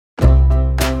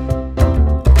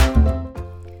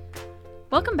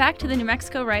Welcome back to the New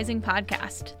Mexico Rising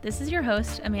podcast. This is your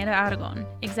host, Amanda Aragon,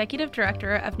 Executive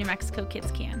Director of New Mexico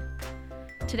Kids Can.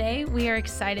 Today, we are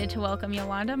excited to welcome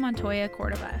Yolanda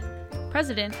Montoya-Cordova,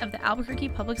 President of the Albuquerque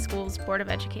Public Schools Board of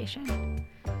Education.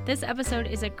 This episode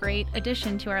is a great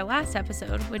addition to our last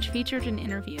episode, which featured an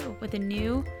interview with the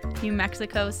new New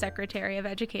Mexico Secretary of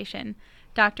Education,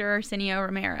 Dr. Arsenio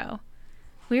Romero.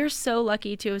 We are so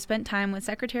lucky to have spent time with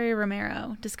Secretary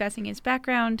Romero discussing his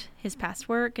background, his past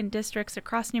work in districts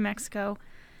across New Mexico,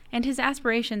 and his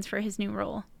aspirations for his new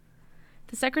role.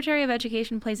 The Secretary of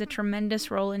Education plays a tremendous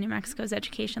role in New Mexico's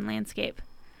education landscape.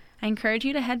 I encourage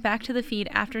you to head back to the feed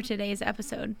after today's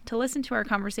episode to listen to our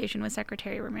conversation with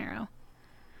Secretary Romero.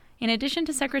 In addition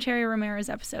to Secretary Romero's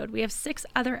episode, we have 6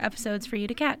 other episodes for you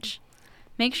to catch.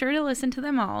 Make sure to listen to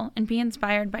them all and be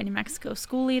inspired by New Mexico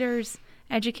school leaders,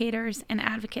 educators, and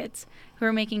advocates who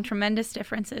are making tremendous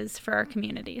differences for our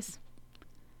communities.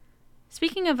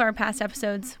 Speaking of our past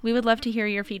episodes, we would love to hear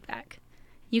your feedback.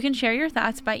 You can share your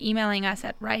thoughts by emailing us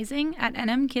at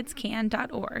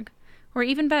rising@nmkidscan.org, or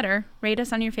even better, rate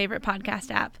us on your favorite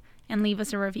podcast app and leave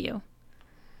us a review.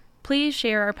 Please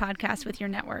share our podcast with your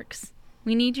networks.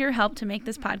 We need your help to make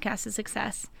this podcast a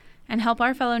success and help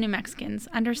our fellow New Mexicans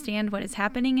understand what is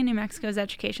happening in New Mexico's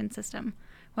education system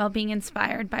while being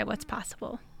inspired by what's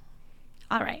possible.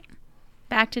 All right,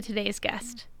 back to today's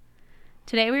guest.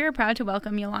 Today we are proud to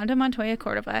welcome Yolanda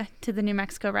Montoya-Cordova to the New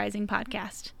Mexico Rising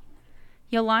podcast.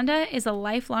 Yolanda is a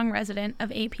lifelong resident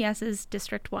of APS's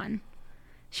District 1.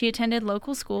 She attended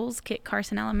local schools Kit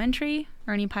Carson Elementary,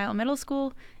 Ernie Pyle Middle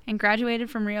School, and graduated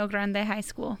from Rio Grande High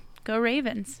School. Go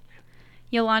Ravens!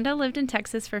 Yolanda lived in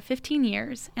Texas for 15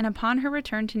 years, and upon her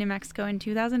return to New Mexico in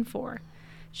 2004,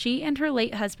 she and her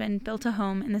late husband built a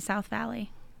home in the South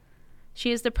Valley.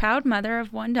 She is the proud mother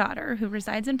of 1 daughter who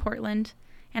resides in Portland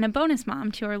and a bonus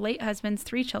mom to her late husband's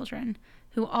 3 children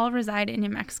who all reside in New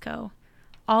Mexico,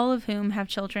 all of whom have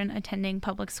children attending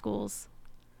public schools.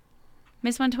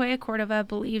 Ms. Montoya-Cordova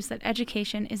believes that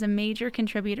education is a major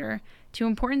contributor to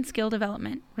important skill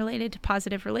development related to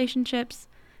positive relationships,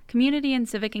 community and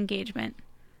civic engagement,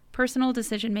 personal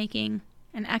decision-making,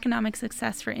 and economic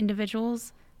success for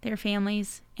individuals, their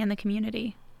families, and the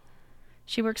community.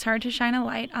 She works hard to shine a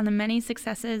light on the many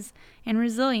successes and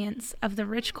resilience of the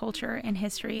rich culture and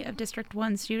history of District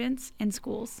 1 students and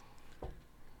schools.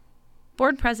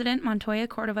 Board President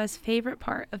Montoya-Cordova's favorite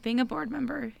part of being a board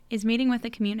member is meeting with the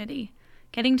community,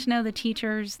 getting to know the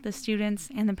teachers, the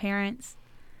students, and the parents.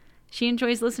 She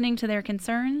enjoys listening to their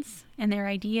concerns and their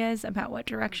ideas about what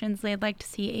directions they'd like to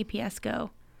see APS go.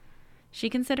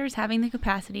 She considers having the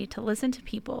capacity to listen to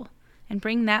people and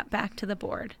bring that back to the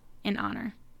board in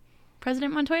honor.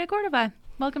 President Montoya-Cordova,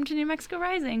 welcome to New Mexico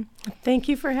Rising. Thank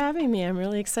you for having me. I'm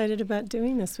really excited about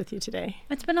doing this with you today.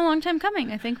 It's been a long time coming.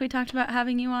 I think we talked about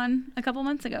having you on a couple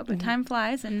months ago, but time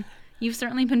flies, and you've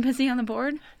certainly been busy on the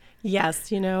board.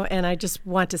 Yes, and I just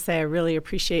want to say I really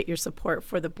appreciate your support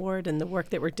for the board and the work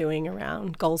that we're doing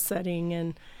around goal setting,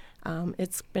 and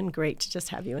it's been great to just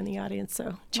have you in the audience,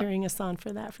 so cheering us on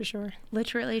for that for sure.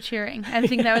 Literally cheering. I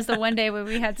think that was the one day where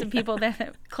we had some people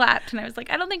that clapped, and I was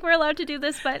like, I don't think we're allowed to do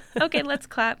this, but okay, let's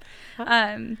clap.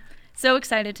 So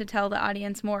excited to tell the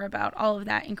audience more about all of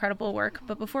that incredible work.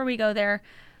 But before we go there,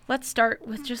 let's start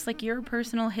with just like your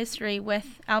personal history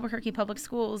with Albuquerque Public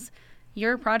Schools.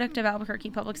 You're a product of Albuquerque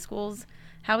Public Schools.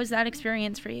 How was that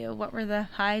experience for you? What were the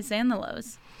highs and the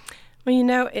lows?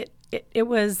 Well, it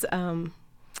was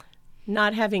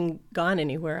not having gone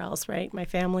anywhere else, right? My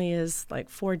family is like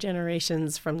 4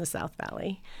 generations from the South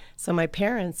Valley. So my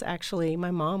parents actually,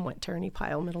 my mom went to Ernie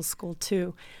Pyle Middle School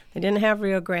too. They didn't have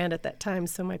Rio Grande at that time,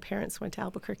 so my parents went to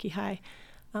Albuquerque High.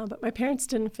 But my parents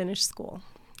didn't finish school.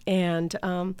 And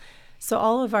so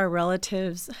all of our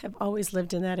relatives have always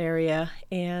lived in that area,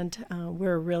 and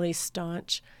we're really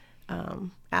staunch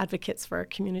advocates for our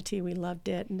community. We loved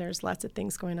it, and there's lots of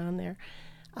things going on there.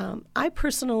 I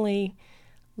personally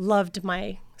loved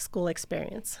my school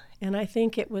experience, and I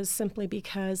think it was simply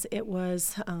because it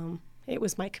was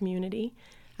my community.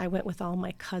 I went with all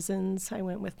my cousins. I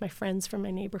went with my friends from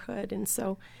my neighborhood, and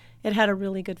so it had a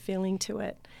really good feeling to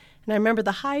it. And I remember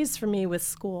the highs for me with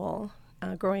school.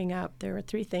 Growing up, there were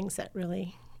 3 things that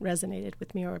really resonated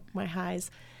with me, or my highs.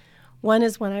 One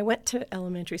is when I went to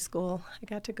elementary school, I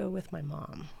got to go with my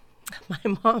mom. My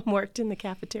mom worked in the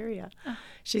cafeteria. Oh.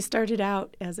 She started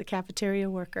out as a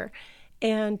cafeteria worker,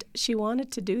 and she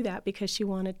wanted to do that because she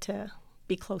wanted to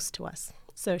be close to us.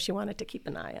 So she wanted to keep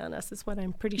an eye on us, is what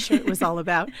I'm pretty sure it was all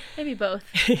about. Maybe both.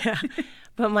 Yeah.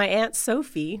 But my Aunt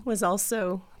Sophie was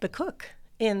also the cook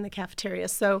in the cafeteria.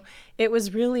 So it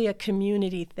was really a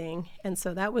community thing. And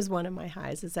so that was one of my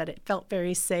highs, is that it felt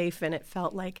very safe, and it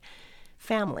felt like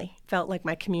family, felt like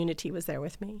my community was there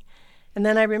with me. And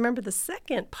then I remember the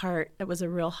second part that was a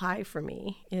real high for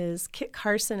me is Kit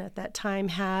Carson at that time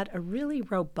had a really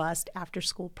robust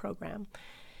after-school program.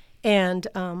 And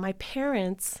my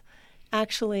parents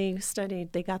actually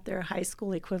studied, they got their high school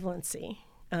equivalency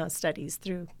studies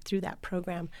through that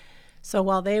program. So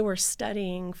while they were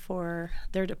studying for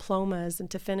their diplomas and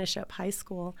to finish up high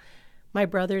school, my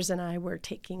brothers and I were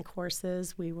taking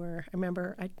courses. I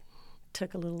remember I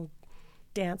took a little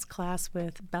dance class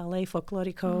with Ballet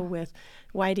Folklorico with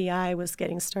YDI was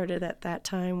getting started at that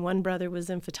time. One brother was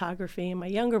in photography, and my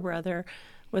younger brother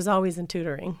was always in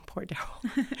tutoring. Poor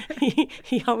Daryl.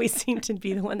 he always seemed to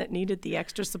be the one that needed the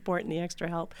extra support and the extra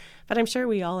help. But I'm sure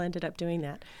we all ended up doing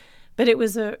that. But it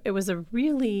was a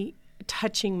really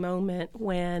touching moment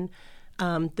when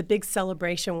the big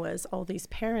celebration was all these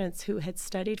parents who had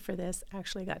studied for this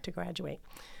actually got to graduate.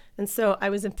 And so I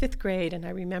was in 5th grade, and I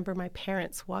remember my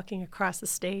parents walking across the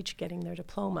stage getting their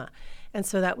diploma. And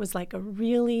so that was like a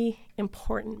really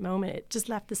important moment. It just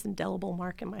left this indelible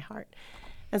mark in my heart.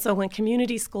 And so when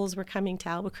community schools were coming to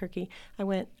Albuquerque, I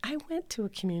went to a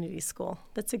community school.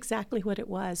 That's exactly what it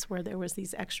was, where there was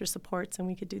these extra supports and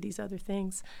we could do these other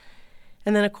things.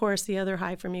 And then, of course, the other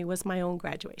high for me was my own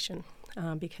graduation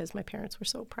because my parents were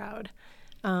so proud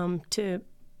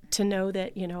to know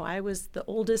that, I was the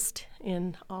oldest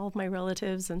in all of my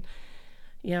relatives, and,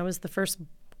 I was the first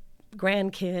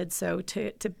grandkid. So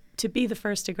to be the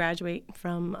first to graduate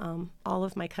from all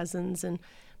of my cousins, and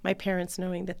my parents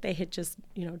knowing that they had just,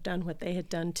 done what they had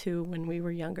done too when we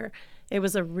were younger, it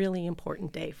was a really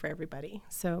important day for everybody.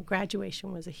 So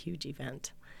graduation was a huge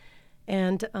event.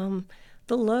 And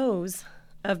the lows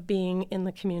of being in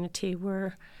the community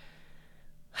were,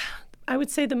 I would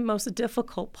say the most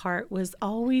difficult part was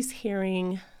always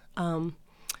hearing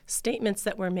statements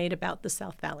that were made about the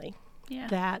South Valley. Yeah.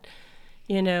 That,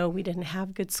 we didn't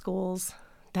have good schools,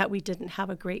 that we didn't have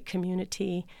a great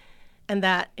community, and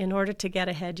that in order to get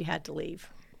ahead, you had to leave.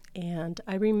 And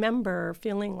I remember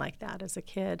feeling like that as a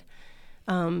kid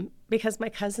because my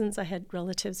cousins, I had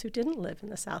relatives who didn't live in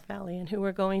the South Valley and who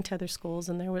were going to other schools,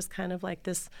 and there was kind of like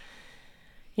this,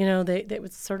 they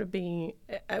would sort of be,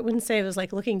 I wouldn't say it was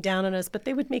like looking down on us, but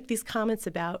they would make these comments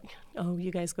about, oh,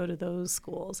 you guys go to those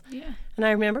schools. Yeah. And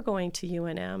I remember going to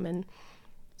UNM and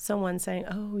someone saying,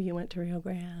 oh, you went to Rio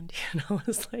Grande. It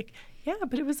was like, yeah,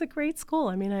 but it was a great school.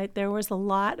 I mean, there was a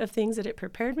lot of things that it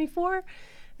prepared me for,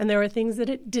 and there were things that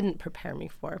it didn't prepare me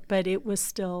for, but it was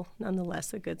still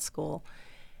nonetheless a good school.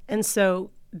 And so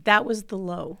that was the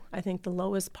low. I think the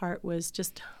lowest part was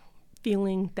just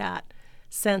feeling that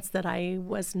sense that I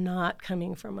was not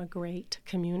coming from a great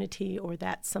community, or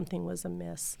that something was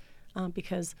amiss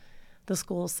because the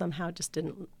schools somehow just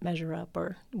didn't measure up,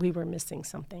 or we were missing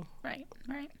something. Right.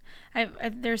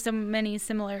 There's so many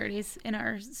similarities in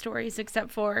our stories,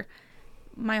 except for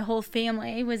my whole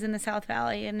family was in the South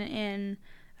Valley and in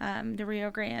the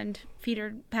Rio Grande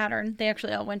feeder pattern. They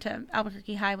actually all went to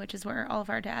Albuquerque High, which is where all of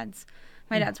our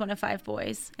my dad's one of 5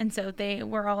 boys, and so they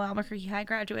were all Albuquerque High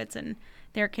graduates, and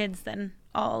their kids then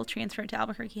all transferred to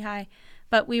Albuquerque High.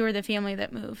 But we were the family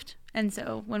that moved, and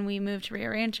so when we moved to Rio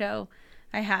Rancho,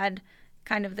 I had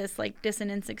kind of this like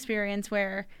dissonance experience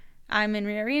where I'm in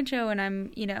Rio Rancho and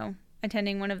I'm,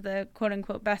 attending one of the quote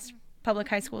unquote best public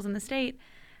high schools in the state,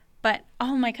 but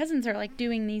all my cousins are like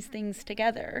doing these things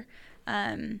together.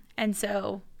 And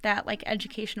so that like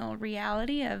educational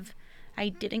reality of I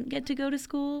didn't get to go to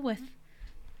school with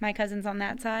my cousins on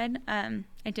that side.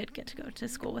 I did get to go to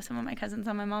school with some of my cousins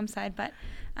on my mom's side, but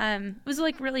it was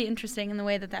like really interesting in the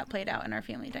way that played out in our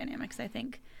family dynamics, I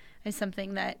think, is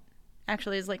something that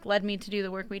actually has like led me to do the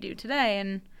work we do today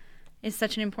and is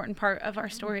such an important part of our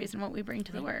stories and what we bring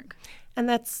to the work. And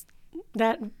that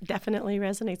definitely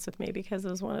resonates with me, because it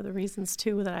was one of the reasons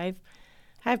too that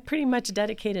I've pretty much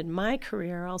dedicated my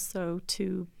career also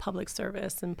to public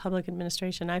service and public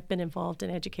administration. I've been involved in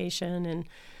education and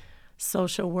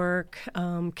social work,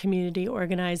 community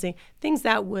organizing, things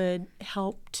that would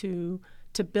help to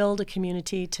build a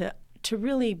community, to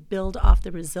really build off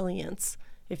the resilience,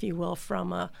 if you will,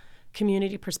 from a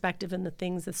community perspective and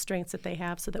the strengths that they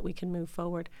have so that we can move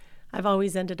forward. I've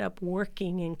always ended up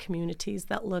working in communities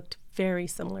that looked very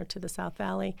similar to the South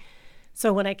Valley.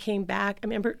 So when I came back,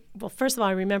 first of all,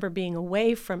 I remember being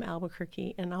away from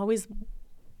Albuquerque and always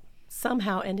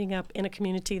somehow ending up in a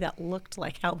community that looked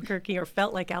like Albuquerque or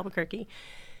felt like Albuquerque.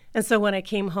 And so when I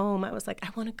came home, I was like, I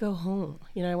want to go home.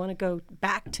 I want to go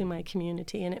back to my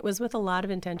community. And it was with a lot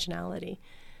of intentionality.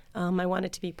 I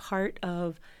wanted to be part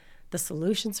of the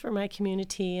solutions for my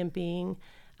community and being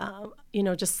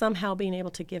just somehow being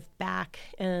able to give back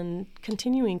and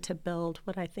continuing to build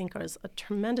what I think is a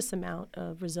tremendous amount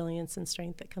of resilience and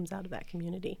strength that comes out of that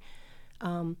community.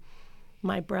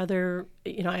 My brother,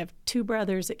 I have two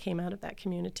brothers that came out of that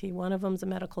community. One of them's a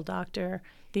medical doctor.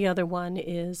 The other one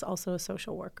is also a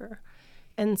social worker.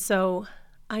 And so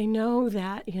I know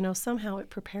that, somehow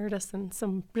it prepared us in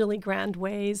some really grand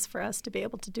ways for us to be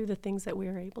able to do the things that we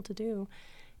were able to do.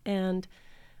 And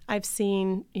I've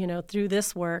seen, through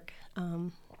this work,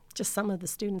 just some of the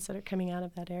students that are coming out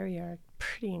of that area are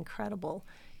pretty incredible.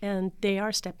 And they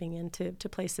are stepping into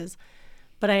places.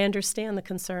 But I understand the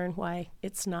concern why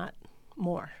it's not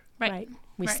more, right?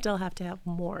 We still have to have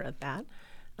more of that.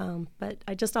 But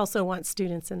I just also want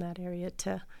students in that area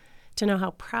to know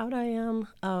how proud I am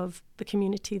of the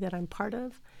community that I'm part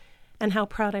of and how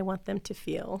proud I want them to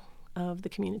feel of the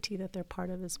community that they're part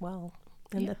of as well,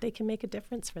 and that they can make a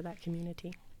difference for that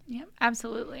community. Yeah,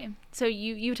 absolutely. So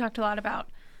you talked a lot about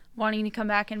wanting to come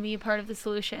back and be a part of the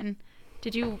solution.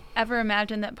 Did you ever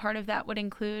imagine that part of that would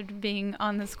include being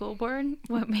on the school board?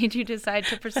 What made you decide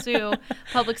to pursue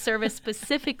public service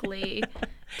specifically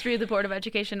through the Board of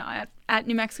Education at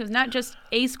New Mexico's, not just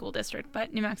a school district,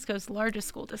 but New Mexico's largest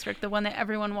school district, the one that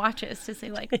everyone watches to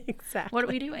say, exactly. What are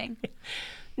we doing?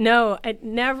 No, I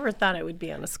never thought I would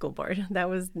be on a school board. That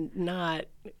was not,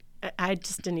 I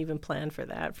just didn't even plan for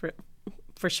that,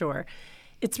 for sure.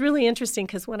 It's really interesting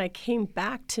because when I came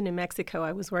back to New Mexico,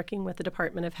 I was working with the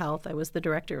Department of Health. I was the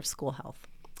director of school health,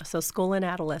 so school and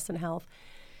adolescent health.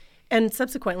 And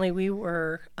subsequently,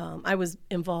 I was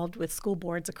involved with school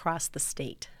boards across the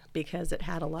state because it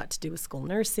had a lot to do with school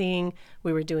nursing.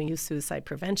 We were doing youth suicide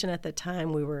prevention at the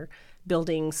time. We were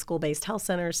building school-based health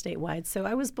centers statewide. So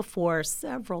I was before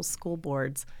several school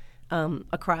boards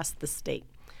across the state,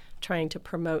 trying to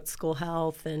promote school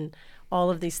health and all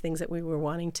of these things that we were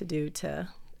wanting to do to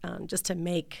just to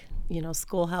make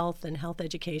school health and health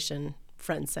education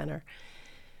front and center.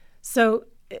 So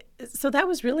that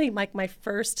was really like my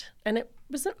first, and it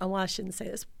wasn't, I shouldn't say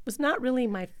this, was not really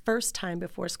my first time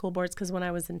before school boards, because when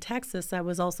I was in Texas, I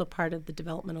was also part of the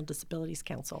Developmental Disabilities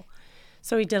Council.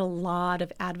 So we did a lot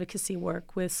of advocacy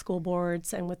work with school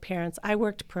boards and with parents. I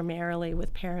worked primarily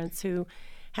with parents who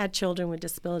had children with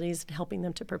disabilities and helping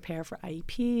them to prepare for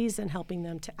IEPs and helping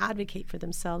them to advocate for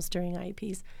themselves during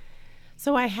IEPs.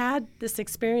 So I had this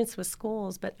experience with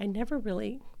schools, but I never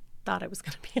really thought I was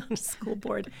going to be on a school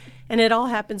board. And it all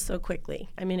happened so quickly.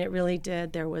 I mean, it really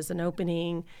did. There was an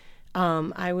opening.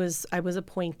 I was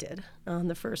appointed on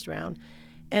the first round,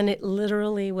 and it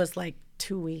literally was like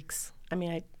 2 weeks. I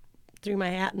mean, I threw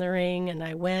my hat in the ring, and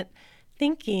I went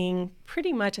thinking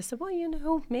pretty much, I said,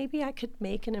 well, maybe I could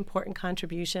make an important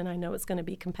contribution. I know it's going to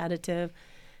be competitive.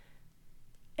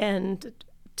 And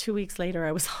 2 weeks later,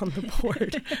 I was on the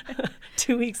board.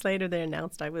 2 weeks later, they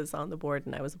announced I was on the board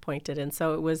and I was appointed. And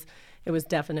so it was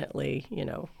definitely,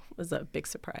 was a big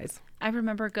surprise. I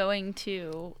remember going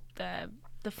to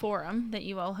the forum that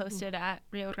you all hosted at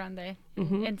Rio Grande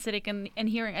and sitting and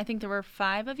hearing, I think there were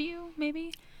 5 of you,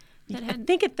 maybe? I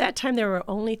think at that time there were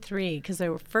only 3, because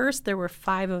there were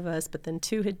 5 of us, but then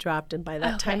 2 had dropped, and by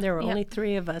that time there were only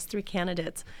 3 of us, 3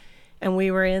 candidates, and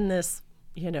we were in this,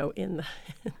 in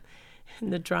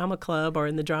the drama club or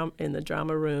in the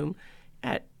drama room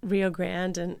at Rio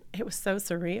Grande, and it was so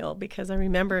surreal because I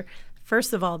remember,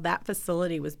 first of all, that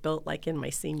facility was built like in my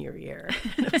senior year.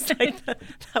 It was like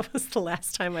that was the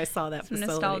last time I saw that facility,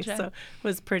 nostalgia. So it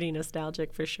was pretty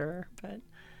nostalgic for sure. But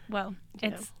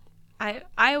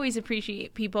I always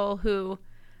appreciate people who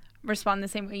respond the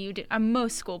same way you did.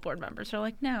 Most school board members are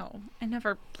like, no, I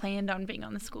never planned on being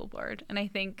on the school board. And I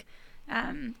think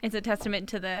it's a testament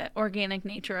to the organic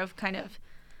nature of kind of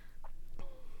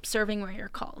serving where you're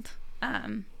called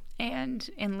and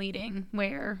leading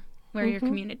where your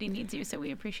community needs you. So we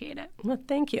appreciate it. Well,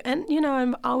 thank you. And,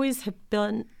 I've always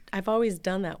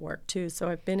done that work too. So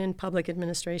I've been in public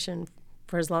administration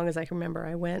for as long as I can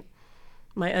remember.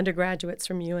 My undergraduate's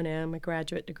from UNM, my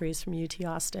graduate degree's from UT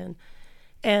Austin.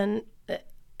 And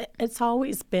it's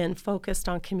always been focused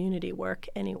on community work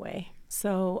anyway.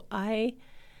 So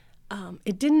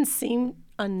it didn't seem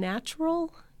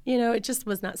unnatural. It just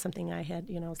was not something I had,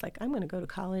 I was like, I'm going to go to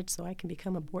college so I can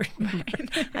become a board member.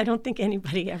 I don't think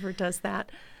anybody ever does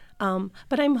that.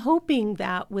 But I'm hoping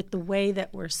that with the way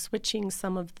that we're switching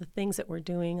some of the things that we're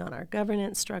doing on our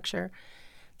governance structure,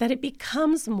 that it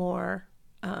becomes more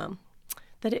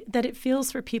that it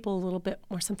feels for people a little bit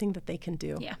more something that they can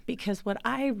do. Yeah. Because what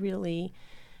I really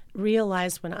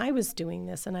realized when I was doing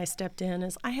this and I stepped in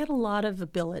is I had a lot of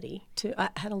I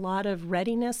had a lot of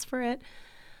readiness for it.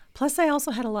 Plus, I also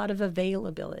had a lot of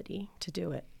availability to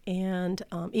do it. And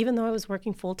even though I was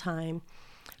working full time,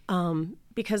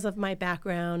 because of my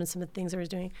background and some of the things I was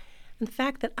doing. And the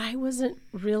fact that I wasn't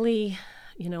really,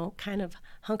 kind of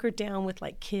hunkered down with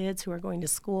like kids who are going to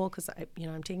school because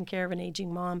I'm taking care of an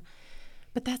aging mom.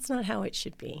 But that's not how it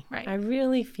should be. Right. I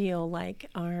really feel like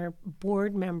our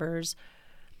board members,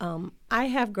 I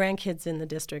have grandkids in the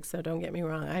district, so don't get me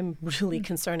wrong. I'm really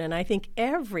concerned, and I think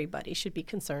everybody should be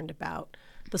concerned about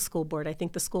the school board. I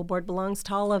think the school board belongs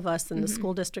to all of us, and the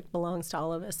school district belongs to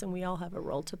all of us, and we all have a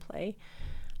role to play.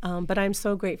 But I'm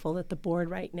so grateful that the board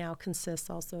right now consists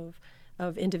also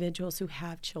of individuals who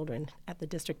have children at the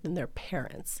district and their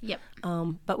parents. Yep.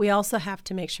 But we also have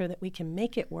to make sure that we can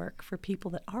make it work for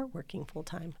people that are working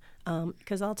full-time.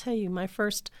 Because I'll tell you, my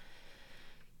first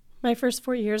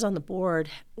 4 years on the board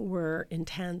were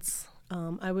intense.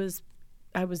 I was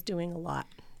doing a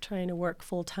lot, trying to work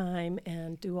full-time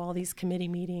and do all these committee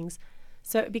meetings.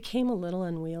 So it became a little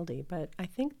unwieldy. But I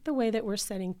think the way that we're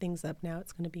setting things up now,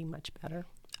 it's going to be much better.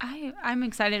 I'm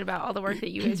excited about all the work that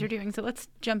you guys are doing, so let's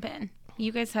jump in.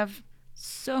 You guys have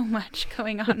so much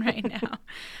going on right now.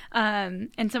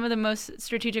 And some of the most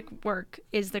strategic work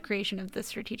is the creation of the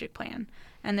strategic plan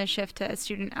and the shift to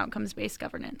student outcomes-based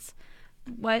governance.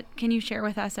 What can you share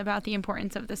with us about the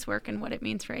importance of this work and what it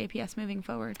means for APS moving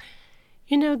forward?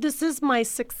 This is my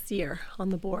 6th year on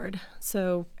the board.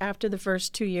 So after the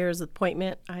first 2 years of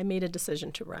appointment, I made a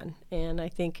decision to run. And I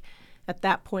think at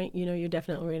that point, you're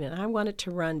definitely ready. And I wanted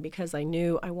to run because I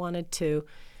knew I wanted to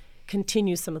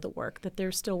continue some of the work, that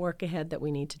there's still work ahead that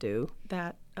we need to do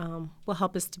that will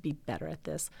help us to be better at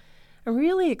this. I'm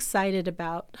really excited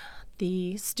about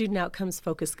the student outcomes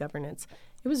focused governance.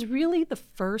 It was really the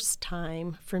first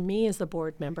time for me as a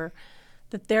board member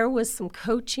that there was some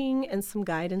coaching and some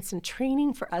guidance and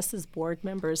training for us as board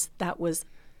members that was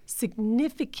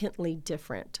significantly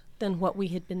different than what we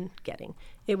had been getting.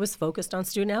 It was focused on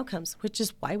student outcomes, which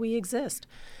is why we exist.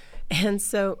 And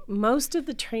so most of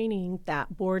the training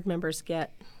that board members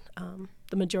get,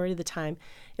 the majority of the time,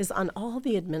 is on all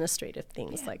the administrative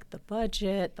things like the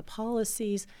budget, the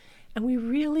policies, and we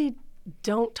really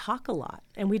don't talk a lot,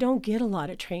 and we don't get a lot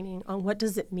of training on what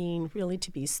does it mean really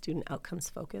to be student outcomes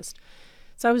focused.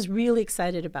 So I was really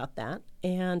excited about that,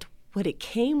 and what it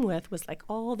came with was like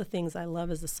all the things I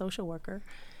love as a social worker.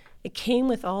 It came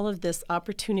with all of this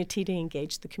opportunity to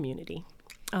engage the community.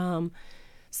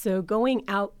 So going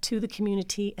out to the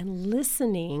community and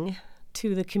listening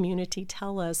to the community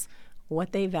tell us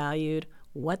what they valued,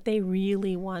 what they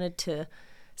really wanted to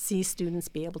see students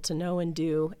be able to know and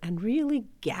do, and really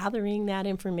gathering that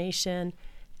information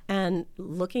and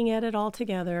looking at it all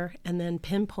together and then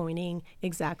pinpointing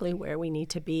exactly where we need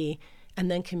to be and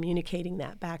then communicating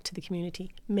that back to the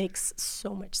community makes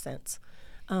so much sense.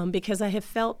 Because I have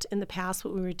felt in the past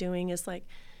what we were doing is like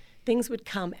things would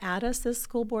come at us as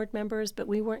school board members, but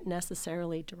we weren't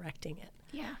necessarily directing it.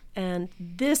 Yeah. And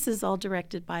this is all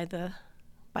directed by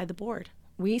the board.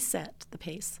 We set the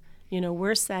pace.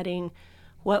 We're setting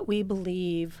what we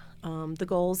believe the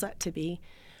goals ought to be.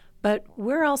 But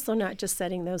we're also not just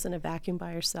setting those in a vacuum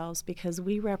by ourselves because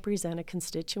we represent a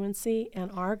constituency,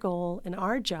 and our goal and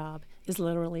our job is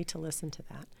literally to listen to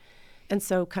that. And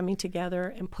so coming together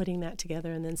and putting that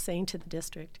together and then saying to the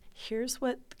district, here's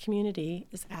what the community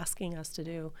is asking us to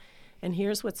do, and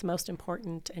here's what's most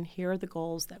important, and here are the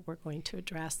goals that we're going to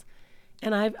address.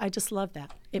 And I just love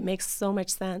that. It makes so much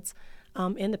sense.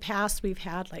 In the past, we've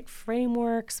had like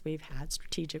frameworks, we've had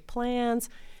strategic plans,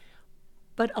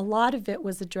 but a lot of it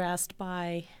was addressed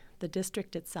by the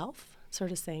district itself,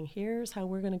 sort of saying, here's how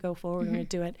we're going to go forward, we're going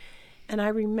to do it. And I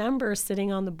remember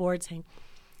sitting on the board saying,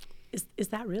 is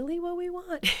that really what we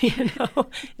want?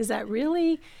 Is that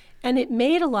really? And it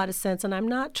made a lot of sense. And I'm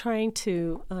not trying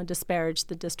to disparage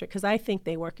the district because I think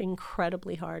they work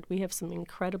incredibly hard. We have some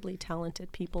incredibly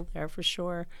talented people there for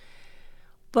sure.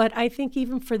 But I think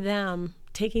even for them,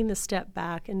 taking the step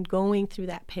back and going through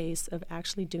that pace of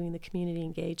actually doing the community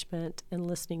engagement and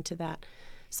listening to that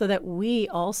so that we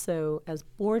also, as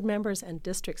board members and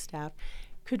district staff,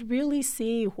 could really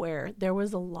see where there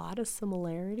was a lot of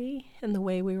similarity in the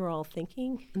way we were all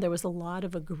thinking, and there was a lot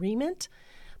of agreement,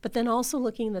 but then also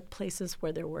looking at places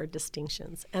where there were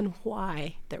distinctions and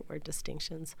why there were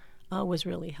distinctions was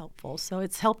really helpful. So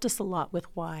it's helped us a lot with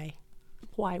why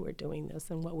we're doing this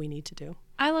and what we need to do.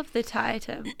 I love the tie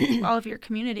to all of your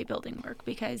community building work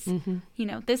because,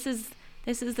 this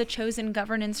is the chosen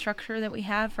governance structure that we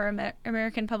have for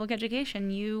American public education.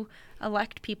 You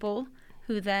elect people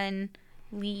who then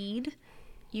lead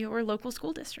your local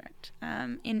school district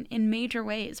in major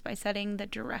ways by setting the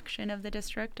direction of the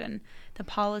district and the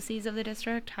policies of the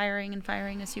district, hiring and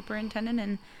firing a superintendent,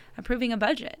 and approving a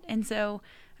budget. And so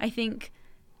I think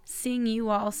seeing you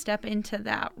all step into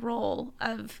that role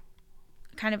of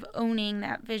kind of owning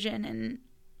that vision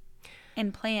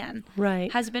and plan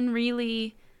right. has been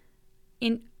really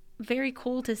very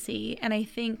cool to see. And I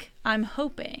think I'm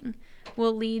hoping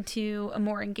will lead to a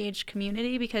more engaged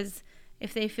community, because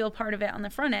if they feel part of it on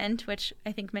the front end, which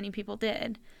I think many people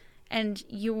did, and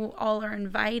you all are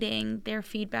inviting their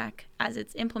feedback as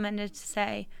it's implemented to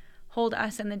say, hold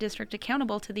us and the district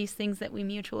accountable to these things that we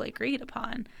mutually agreed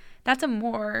upon, that's a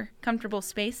more comfortable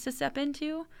space to step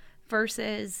into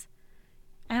versus,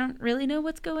 I don't really know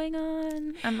what's going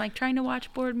on. I'm like trying to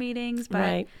watch board meetings, but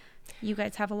right. you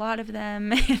guys have a lot of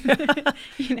them.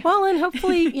 Well, and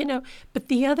hopefully, but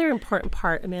the other important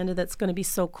part, Amanda, that's going to be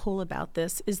so cool about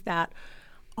this is that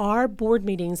our board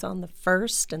meetings on the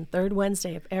first and third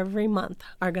Wednesday of every month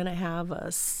are going to have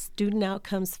a student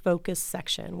outcomes focused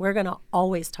section. We're going to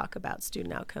always talk about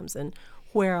student outcomes and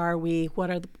where are we, what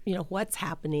are what's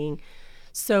happening.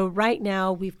 So right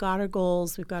now we've got our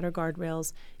goals, we've got our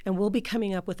guardrails, and we'll be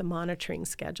coming up with a monitoring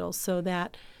schedule so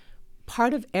that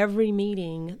part of every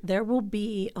meeting, there will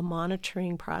be a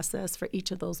monitoring process for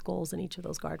each of those goals and each of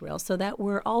those guardrails, so that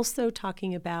we're also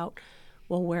talking about,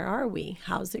 well, where are we?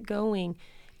 How's it going?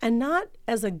 And not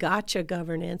as a gotcha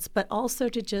governance, but also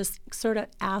to just sort of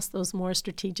ask those more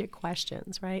strategic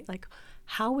questions, right? Like,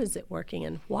 how is it working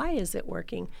and why is it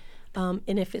working? And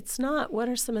if it's not, what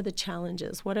are some of the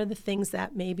challenges? What are the things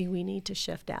that maybe we need to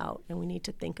shift out and we need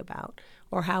to think about?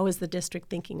 Or how is the district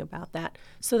thinking about that?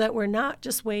 So that we're not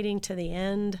just waiting to the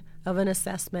end of an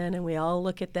assessment and we all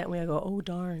look at that and we go, oh,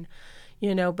 darn,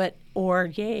 or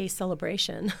yay,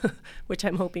 celebration, which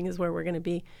I'm hoping is where we're going to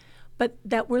be. But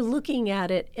that we're looking at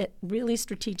it at really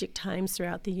strategic times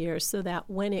throughout the year so that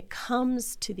when it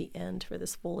comes to the end for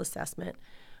this full assessment,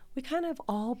 we kind of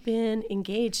all been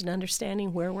engaged in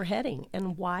understanding where we're heading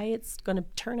and why it's going to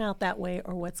turn out that way,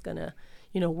 or what's going to,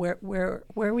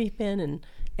 where we've been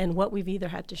and what we've either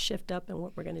had to shift up and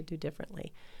what we're going to do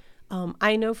differently.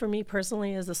 I know for me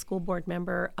personally as a school board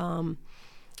member,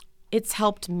 it's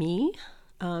helped me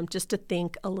just to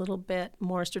think a little bit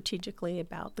more strategically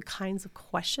about the kinds of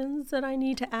questions that I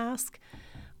need to ask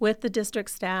with the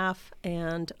district staff,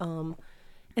 and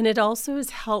it also has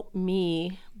helped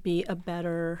me be a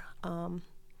better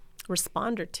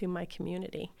responder to my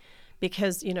community,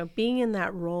 because being in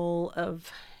that role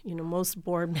of most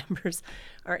board members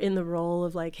are in the role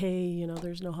of like, hey,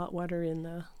 there's no hot water in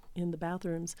the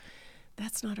bathrooms.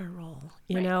 That's not our role,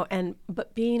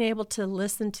 but being able to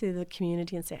listen to the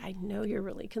community and say, I know you're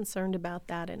really concerned about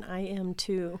that, and I am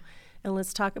too, and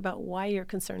let's talk about why you're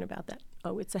concerned about that.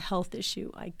 Oh, it's a health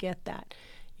issue. I get that,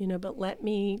 but let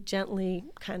me gently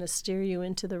kind of steer you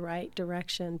into the right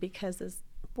direction, because as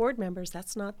board members,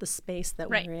 that's not the space that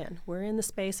we're in. We're in the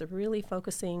space of really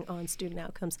focusing on student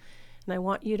outcomes, and I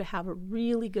want you to have a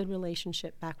really good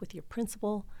relationship back with your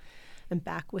principal and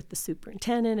back with the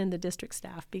superintendent and the district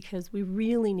staff, because we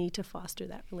really need to foster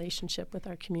that relationship with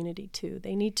our community too.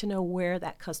 They need to know where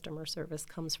that customer service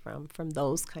comes from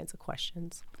those kinds of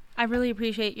questions. I really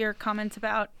appreciate your comments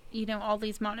about, all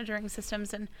these monitoring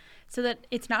systems, and so that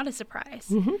it's not a surprise.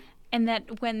 Mm-hmm. And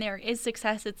that when there is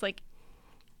success, it's like,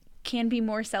 can be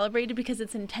more celebrated because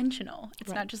it's intentional.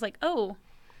 It's not just like, oh,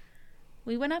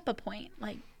 we went up a point.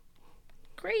 Like,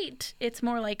 great. It's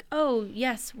more like, oh,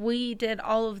 yes, we did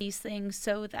all of these things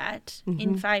so that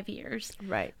in 5 years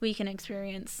we can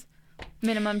experience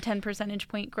minimum 10 percentage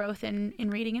point growth in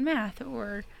reading and math,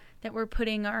 or that we're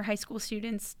putting our high school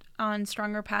students on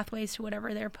stronger pathways to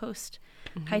whatever their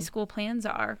post-high school plans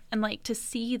are. And like to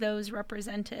see those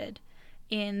represented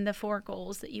in the 4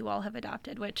 goals that you all have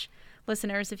adopted, which,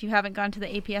 listeners, if you haven't gone to the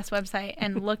APS website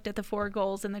and looked at the 4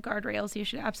 goals and the guardrails, you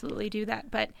should absolutely do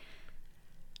that. But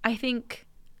I think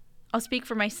I'll speak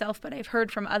for myself, but I've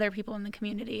heard from other people in the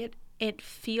community, it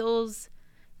feels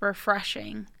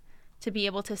refreshing to be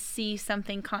able to see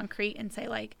something concrete and say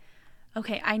like,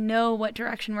 okay, I know what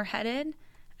direction we're headed.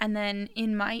 And then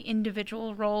in my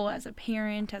individual role as a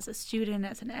parent, as a student,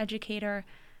 as an educator,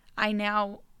 I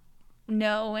now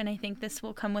know, and I think this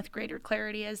will come with greater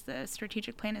clarity as the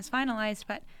strategic plan is finalized,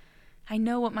 but I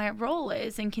know what my role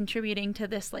is in contributing to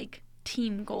this like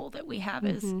team goal that we have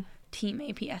as Team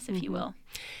APS, if you will.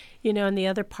 And the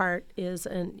other part is,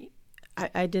 and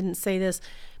I didn't say this,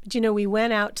 but, we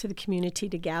went out to the community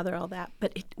to gather all that,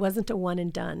 but it wasn't a one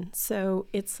and done. So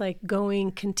it's like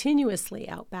going continuously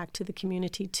out back to the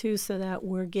community, too, so that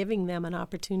we're giving them an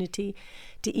opportunity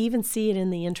to even see it in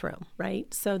the interim,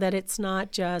 right? So that it's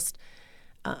not just,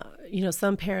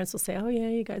 some parents will say, oh, yeah,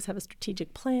 you guys have a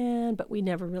strategic plan, but we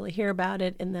never really hear about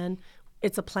it. And then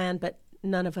it's a plan, but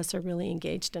none of us are really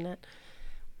engaged in it.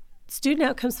 student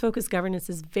outcomes focused governance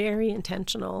is very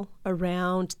intentional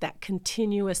around that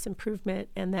continuous improvement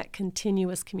and that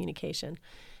continuous communication.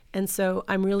 And so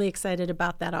I'm really excited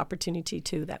about that opportunity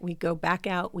too, that we go back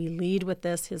out, we lead with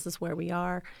this is where we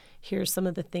are, here's some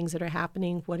of the things that are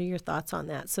happening, what are your thoughts on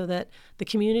that? So that the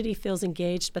community feels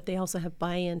engaged, but they also have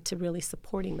buy-in to really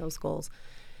supporting those goals.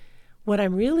 What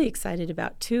I'm really excited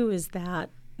about too is that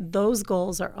those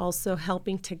goals are also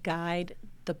helping to guide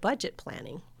the budget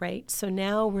planning, right? So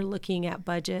now we're looking at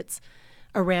budgets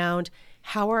around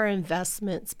how are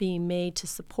investments being made to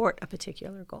support a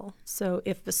particular goal. So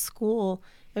if the school,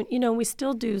 and we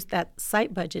still do that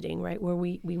site budgeting, right, where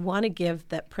we want to give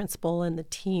that principal and the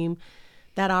team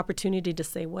that opportunity to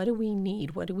say, what do we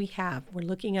need? What do we have? We're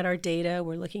looking at our data.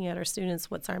 We're looking at our students.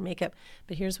 What's our makeup?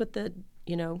 But here's what this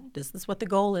is what the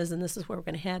goal is, and this is where we're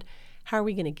going to head. How are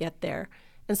we going to get there?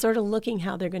 And sort of looking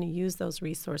how they're going to use those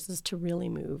resources to really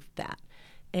move that.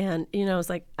 And, it's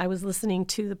like I was listening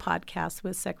to the podcast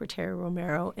with Secretary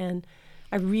Romero, and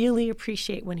I really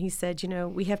appreciate when he said,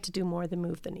 we have to do more than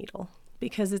move the needle,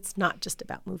 because it's not just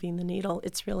about moving the needle.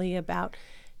 It's really about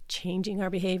changing our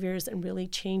behaviors and really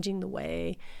changing the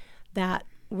way that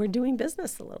we're doing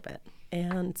business a little bit.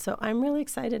 And so I'm really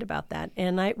excited about that.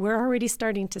 And we're already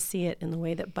starting to see it in the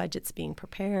way that budget's being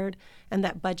prepared and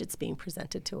that budget's being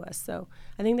presented to us. So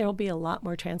I think there will be a lot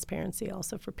more transparency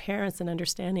also for parents and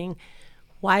understanding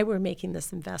why we're making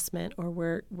this investment, or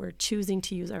we're choosing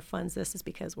to use our funds. This is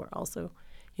because we're also,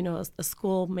 a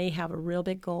school may have a real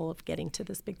big goal of getting to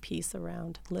this big piece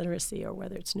around literacy, or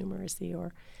whether it's numeracy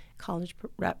or college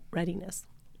readiness.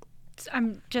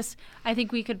 I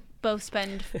think we could both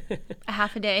spend a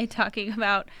half a day talking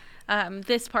about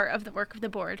this part of the work of the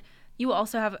board. You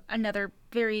also have another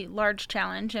very large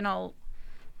challenge, and I'll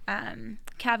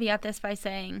caveat this by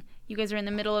saying you guys are in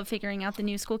the middle of figuring out the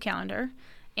new school calendar.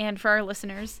 And for our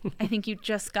listeners, I think you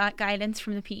just got guidance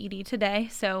from the PED today,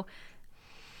 so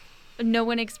no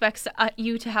one expects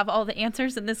you to have all the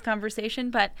answers in this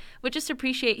conversation, but would just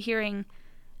appreciate hearing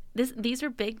these are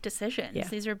big decisions. Yeah.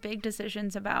 These are big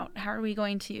decisions about how are we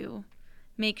going to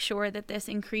make sure that this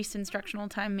increased instructional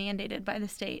time mandated by the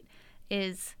state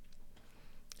is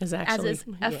actually as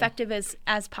effective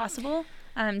as possible.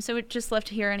 So we'd just love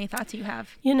to hear any thoughts you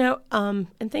have. And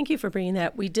thank you for bringing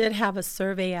that. We did have a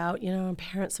survey out.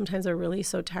 Parents sometimes are really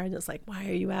so tired. It's like, why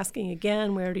are you asking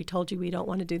again? We already told you we don't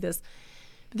want to do this.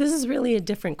 But this is really a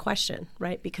different question,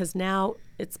 right? Because now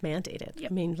it's mandated.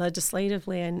 Yep. I mean,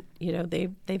 legislatively, and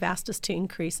they've asked us to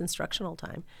increase instructional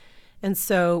time, and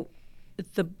so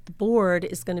the board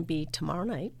is going to be tomorrow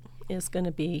night. Is going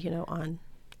to be on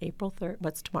April 3rd.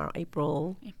 What's tomorrow?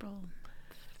 April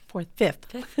 4th,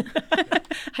 5th.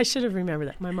 I should have remembered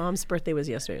that. My mom's birthday was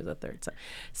yesterday, the 3rd.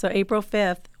 So April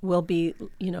 5th will be,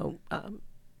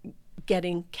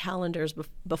 getting calendars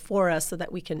before us so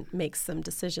that we can make some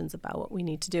decisions about what we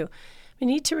need to do. We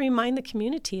need to remind the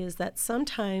community is that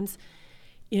sometimes,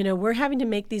 we're having to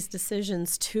make these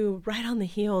decisions too right on the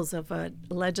heels of a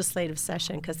legislative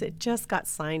session, because it just got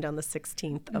signed on the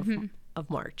 16th of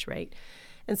March, right?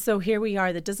 And so here we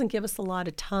are. That doesn't give us a lot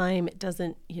of time. It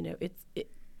doesn't,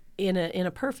 in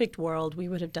a perfect world, we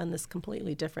would have done this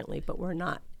completely differently, but we're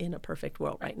not in a perfect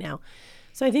world right now.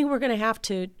 So I think we're going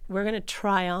to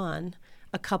try on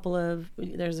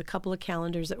there's a couple of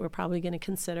calendars that we're probably going to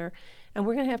consider, and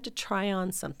we're going to have to try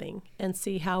on something and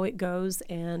see how it goes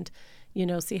and,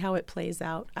 see how it plays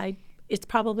out. It's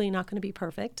probably not going to be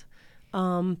perfect.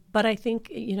 But I think,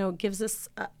 it gives us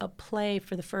a play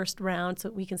for the first round so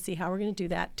that we can see how we're going to do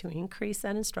that to increase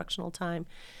that instructional time,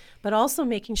 but also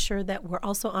making sure that we're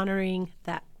also honoring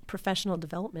that professional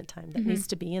development time that needs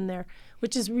to be in there,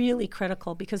 which is really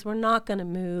critical, because we're not going to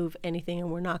move anything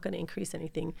and we're not going to increase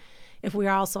anything if we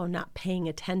are also not paying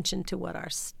attention to what our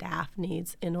staff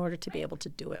needs in order to be able to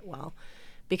do it well.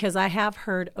 Because I have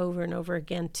heard over and over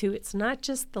again, too, it's not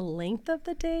just the length of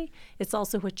the day, it's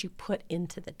also what you put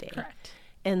into the day. Correct.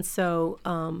 And so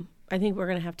I think we're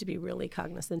going to have to be really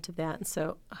cognizant of that. And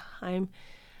so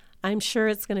I'm sure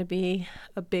it's going to be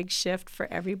a big shift for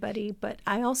everybody, but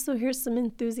I also hear some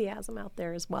enthusiasm out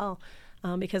there as well,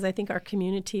 because I think our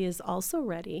community is also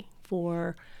ready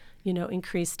for,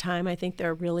 increased time. I think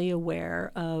they're really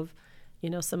aware of,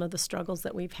 some of the struggles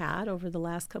that we've had over the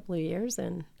last couple of years,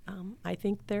 and I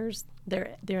think they're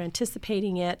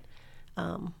anticipating it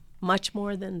much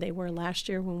more than they were last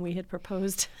year when we had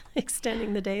proposed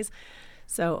extending the days.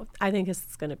 So I think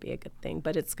it's going to be a good thing,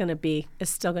 but it's still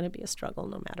going to be a struggle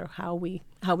no matter how we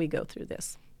go through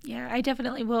this. Yeah, I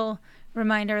definitely will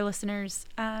remind our listeners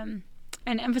and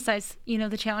emphasize,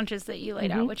 the challenges that you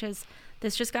laid out, which is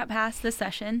this just got passed this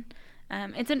session.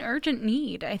 It's an urgent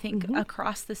need, I think,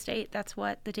 across the state. That's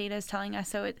what the data is telling us.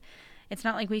 So it's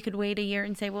not like we could wait a year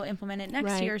and say we'll implement it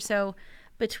next year. So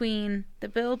between the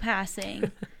bill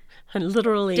passing and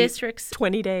literally districts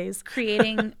 20 days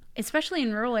creating, especially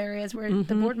in rural areas where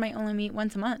the board might only meet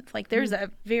once a month, like there's a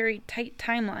very tight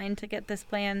timeline to get this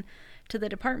plan to the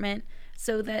department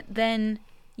so that then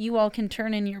you all can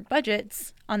turn in your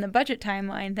budgets on the budget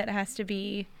timeline that has to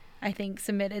be, I think,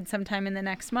 submitted sometime in the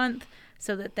next month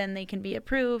so that then they can be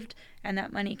approved and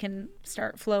that money can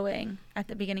start flowing at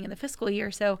the beginning of the fiscal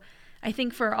year. So I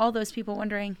think for all those people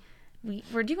wondering,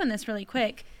 we're doing this really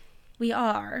quick, we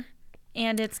are,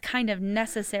 and it's kind of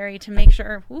necessary to make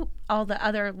sure all the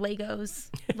other Legos,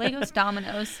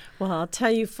 dominoes. Well, I'll tell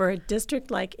you, for a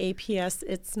district like APS,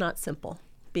 it's not simple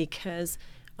because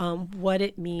what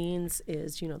it means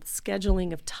is, the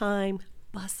scheduling of time,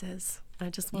 buses.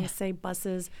 I just want to say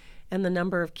buses and the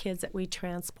number of kids that we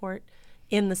transport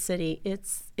in the city.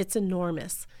 It's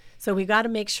enormous. So we got to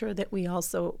make sure that we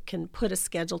also can put a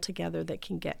schedule together that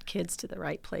can get kids to the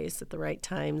right place at the right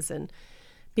times and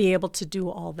be able to do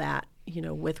all that,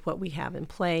 with what we have in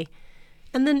play.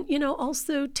 And then,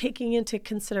 also taking into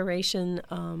consideration,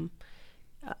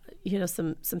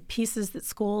 some pieces that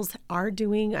schools are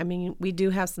doing. I mean, we do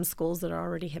have some schools that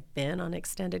already have been on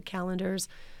extended calendars.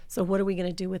 So what are we going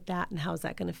to do with that, and how is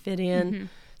that going to fit in?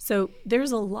 So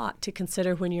there's a lot to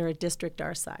consider when you're a district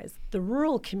our size. The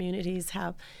rural communities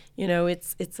have,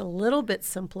 it's a little bit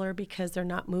simpler because they're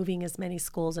not moving as many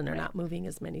schools and they're not moving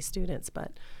as many students.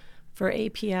 But for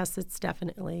APS, it's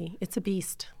a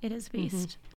beast. It is a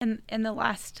beast. And the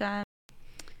last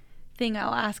thing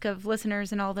I'll ask of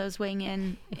listeners and all those weighing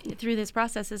in through this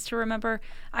process is to remember,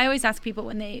 I always ask people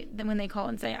when they call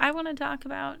and say, I want to talk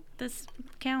about this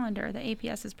calendar that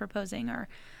APS is proposing, or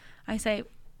I say,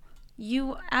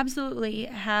 you absolutely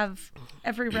have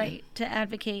every right to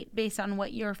advocate based on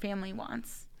what your family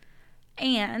wants.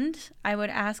 And I would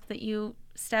ask that you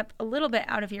step a little bit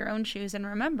out of your own shoes and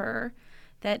remember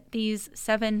that these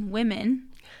 7 women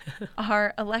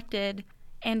are elected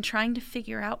and trying to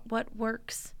figure out what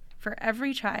works for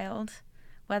every child,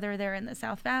 whether they're in the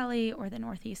South Valley or the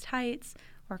Northeast Heights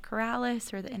or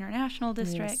Corrales or the International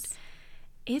District.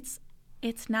 Yes.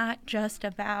 It's not just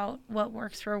about what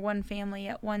works for one family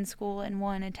at one school in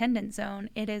one attendance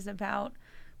zone. It is about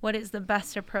what is the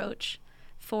best approach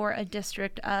for a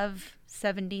district of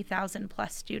 70,000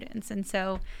 plus students. And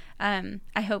so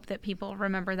I hope that people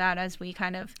remember that as we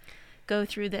kind of go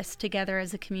through this together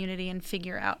as a community and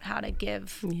figure out how to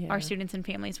give our students and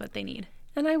families what they need.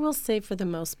 And I will say, for the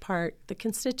most part, the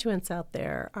constituents out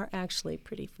there are actually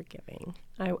pretty forgiving.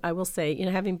 I will say,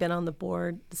 having been on the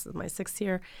board, this is my 6th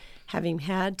year, having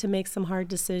had to make some hard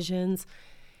decisions,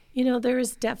 there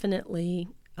is definitely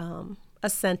a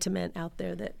sentiment out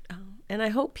there that, and I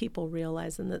hope people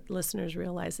realize and that listeners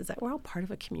realize, is that we're all part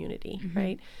of a community,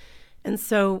 right? And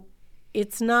so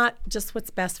it's not just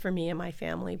what's best for me and my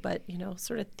family, but,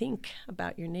 sort of think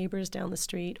about your neighbors down the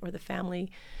street or the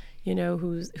family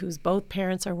whose both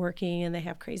parents are working and they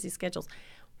have crazy schedules.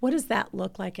 What does that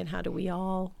look like, and how do we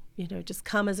all, just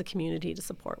come as a community to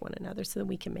support one another so that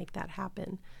we can make that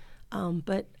happen?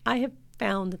 But I have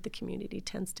found that the community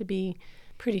tends to be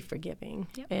pretty forgiving.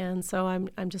 And so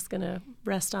I'm just going to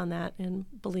rest on that and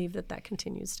believe that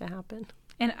continues to happen.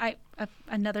 And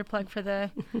another plug for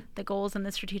the goals and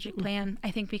the strategic plan,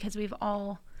 I think, because we've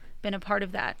all been a part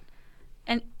of that.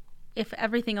 And if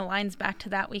everything aligns back to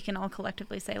that, we can all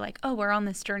collectively say, like, oh, we're on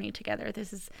this journey together.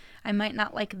 I might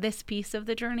not like this piece of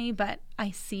the journey, but I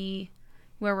see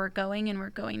where we're going, and we're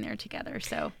going there together.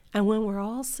 So, and when we're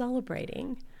all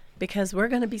celebrating, because we're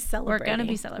going to be celebrating.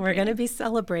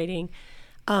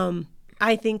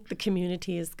 I think the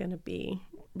community is going to be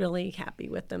really happy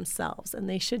with themselves, and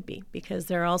they should be, because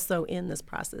they're also in this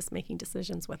process making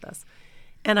decisions with us.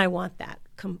 And I want that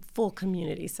full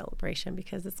community celebration,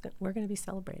 because we're going to be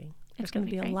celebrating. There's going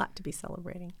to be a lot to be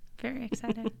celebrating. Very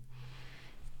excited.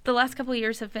 The last couple of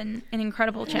years have been an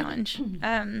incredible challenge.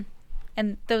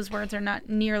 And those words are not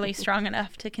nearly strong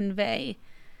enough to convey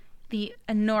the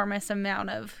enormous amount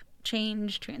of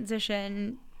change,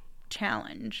 transition,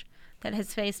 challenge that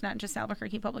has faced not just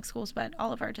Albuquerque Public Schools, but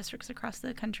all of our districts across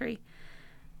the country.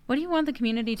 What do you want the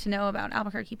community to know about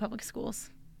Albuquerque Public Schools?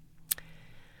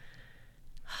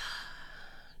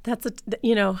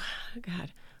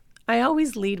 God, I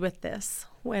always lead with this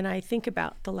when I think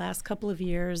about the last couple of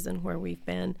years and where we've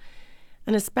been,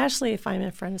 and especially if I'm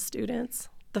in front of students.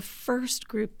 The first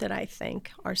group that I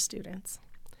thank are students.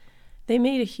 They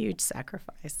made a huge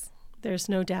sacrifice, there's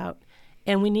no doubt,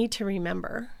 and we need to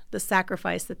remember the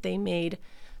sacrifice that they made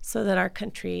so that our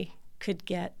country could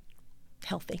get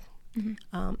healthy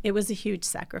It was a huge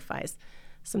sacrifice.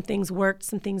 Some things worked,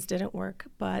 some things didn't work,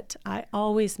 but I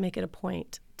always make it a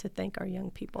point to thank our young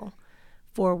people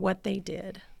for what they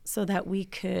did so that we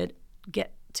could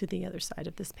get to the other side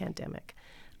of this pandemic.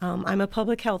 I'm a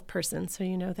public health person, so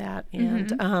you know that.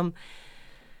 And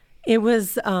it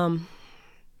was,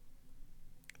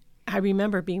 I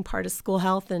remember being part of school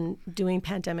health and doing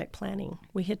pandemic planning.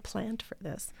 We had planned for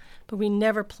this, but we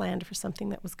never planned for something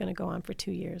that was going to go on for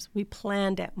 2 years. We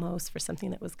planned at most for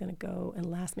something that was going to go and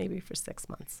last maybe for 6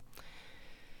 months.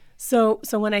 So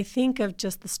when I think of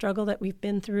just the struggle that we've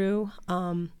been through,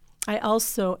 I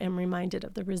also am reminded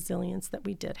of the resilience that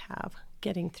we did have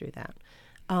getting through that.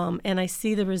 And I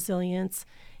see the resilience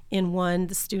in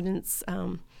the students,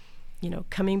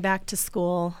 coming back to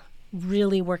school,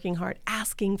 really working hard,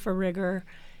 asking for rigor,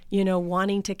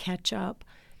 wanting to catch up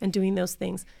and doing those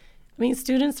things. I mean,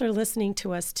 students are listening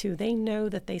to us too. They know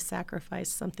that they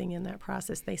sacrificed something in that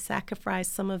process. They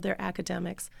sacrificed some of their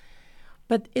academics,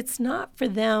 but it's not for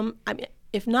them. I mean,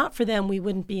 if not for them, we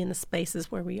wouldn't be in the spaces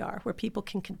where we are, where people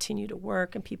can continue to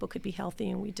work and people could be healthy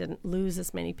and we didn't lose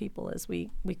as many people as we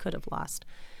could have lost.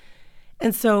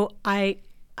 And so I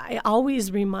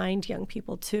always remind young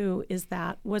people, too, is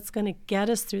that what's going to get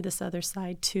us through this other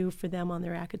side, too, for them on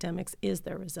their academics is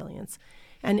their resilience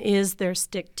and is their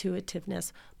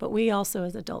stick-to-itiveness. But we also,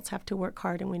 as adults, have to work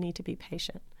hard and we need to be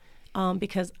patient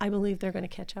because I believe they're going to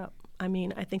catch up. I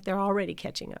mean, I think they're already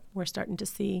catching up. We're starting to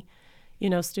see,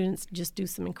 students just do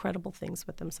some incredible things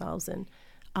with themselves. And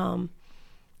I'm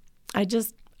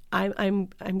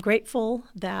grateful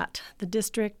that the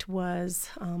district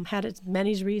had as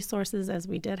many resources as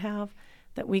we did have,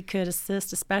 that we could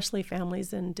assist, especially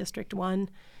families in District 1,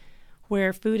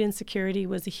 where food insecurity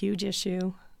was a huge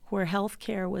issue, where health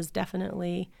care was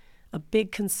definitely a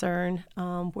big concern,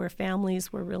 where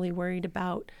families were really worried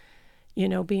about,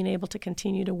 being able to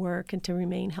continue to work and to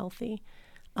remain healthy.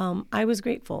 I was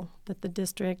grateful that the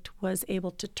district was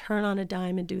able to turn on a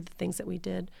dime and do the things that we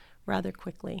did rather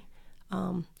quickly.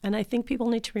 And I think people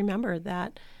need to remember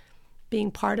that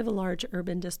being part of a large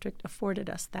urban district afforded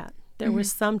us that. There were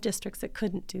some districts that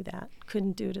couldn't do that,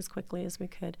 couldn't do it as quickly as we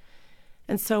could.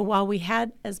 And so while we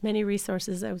had as many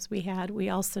resources as we had, we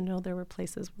also know there were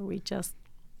places where we just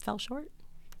fell short.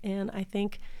 And I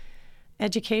think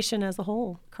education as a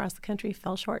whole across the country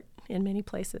fell short in many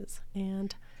places.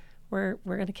 And we're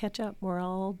going to catch up. We're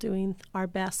all doing our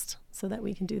best so that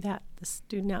we can do that. The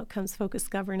student outcomes focused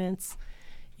governance,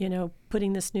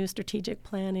 putting this new strategic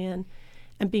plan in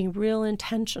and being real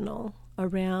intentional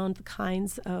around the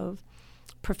kinds of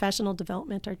professional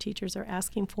development our teachers are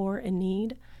asking for and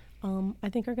need, I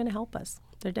think are going to help us.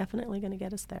 They're definitely going to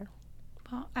get us there.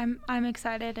 Well, I'm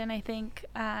excited, and I think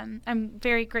I'm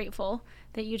very grateful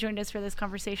that you joined us for this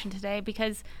conversation today,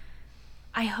 because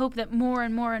I hope that more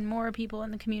and more and more people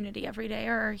in the community every day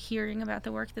are hearing about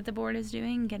the work that the board is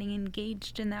doing, getting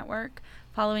engaged in that work,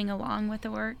 following along with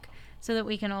the work, so that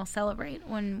we can all celebrate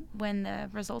when the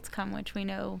results come, which we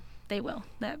know they will.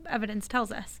 The evidence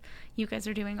tells us you guys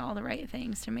are doing all the right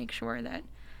things to make sure that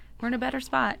we're in a better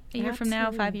spot a year from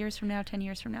now, 5 years from now, 10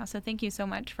 years from now. So thank you so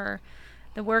much for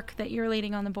the work that you're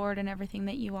leading on the board and everything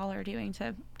that you all are doing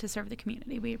to serve the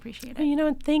community. We appreciate it.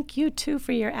 And thank you, too,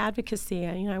 for your advocacy.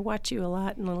 I watch you a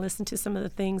lot and I listen to some of the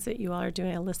things that you all are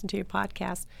doing. I listen to your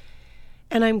podcast.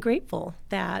 And I'm grateful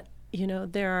that,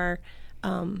 there are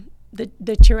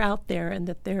that you're out there and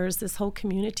that there's this whole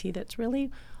community that's really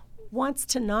wants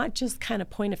to not just kind of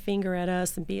point a finger at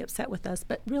us and be upset with us,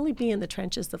 but really be in the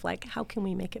trenches of how can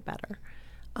we make it better?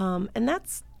 And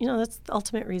that's the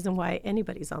ultimate reason why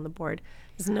anybody's on the board,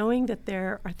 is knowing that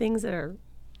there are things that are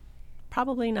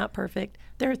probably not perfect.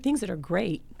 There are things that are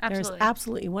great. Absolutely. There's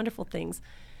absolutely wonderful things.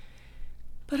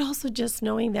 But also just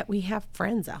knowing that we have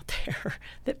friends out there,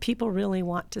 that people really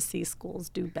want to see schools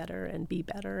do better and be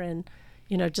better and,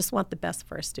 just want the best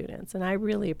for our students. And I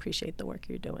really appreciate the work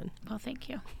you're doing. Well, thank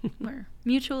you. We're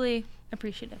mutually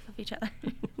appreciative of each other.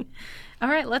 All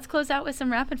right, let's close out with some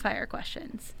rapid fire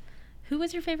questions. Who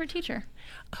was your favorite teacher?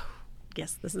 Oh,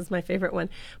 yes, this is my favorite one.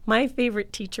 My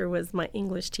favorite teacher was my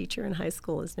English teacher in high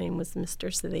school. His name was Mr.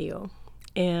 Cedillo.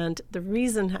 And the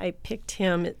reason I picked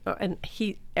him, and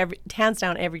hands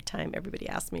down every time everybody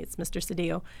asks me, it's Mr.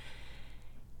 Cedillo.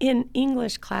 In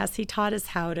English class, he taught us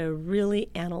how to really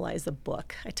analyze a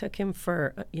book. I took him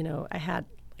for, I had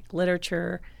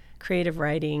literature, creative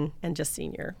writing, and just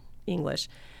senior English.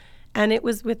 And it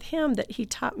was with him that he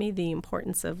taught me the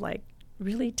importance of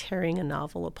really tearing a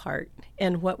novel apart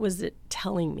and what was it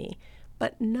telling me,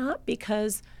 but not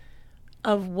because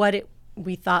of what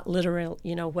we thought literal,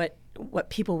 what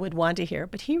people would want to hear,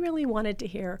 but he really wanted to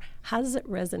hear, how does it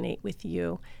resonate with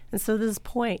you? And so to this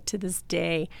point, to this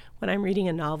day, when I'm reading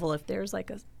a novel, if there's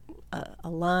like a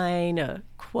line, a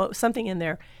quote, something in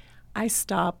there, I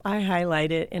stop, I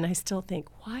highlight it, and I still think,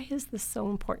 why is this so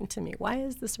important to me? Why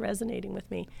is this resonating with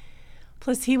me?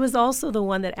 Plus, he was also the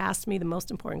one that asked me the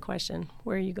most important question,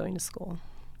 where are you going to school?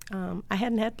 I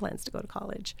hadn't had plans to go to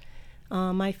college.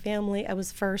 My family, I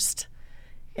was first,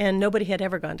 and nobody had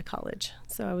ever gone to college.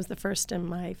 So I was the first in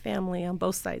my family on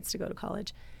both sides to go to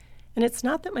college. And it's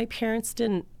not that my parents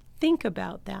didn't think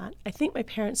about that. I think my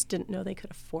parents didn't know they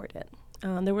could afford it.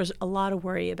 There was a lot of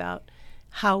worry about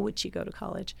how would she go to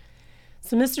college.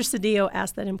 So Mr. Cedillo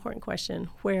asked that important question,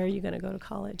 where are you going to go to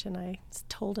college? And I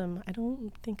told him, I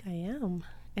don't think I am.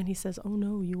 And he says, oh,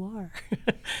 no, you are.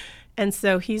 And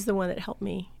so he's the one that helped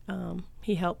me.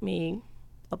 He helped me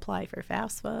apply for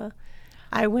FAFSA.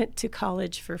 I went to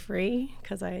college for free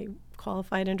because I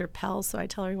qualified under Pell, so I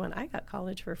tell everyone I got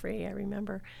college for free. I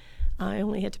remember I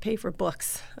only had to pay for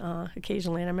books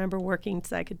occasionally, and I remember working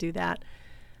so I could do that.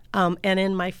 And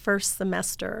in my first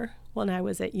semester when I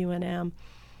was at UNM,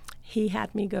 he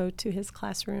had me go to his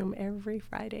classroom every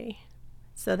Friday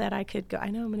so that I could go. I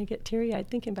know I'm going to get teary-eyed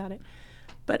thinking about it,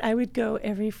 but I would go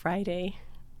every Friday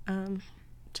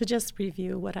to just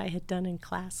review what I had done in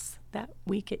class that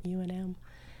week at UNM.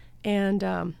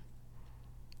 And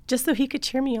just so he could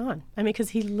cheer me on. I mean,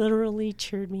 because he literally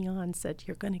cheered me on, said,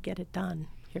 you're going to get it done.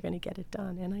 You're going to get it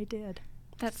done. And I did.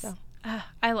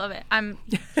 I love it.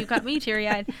 You got me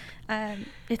teary-eyed. I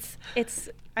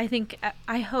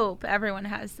hope everyone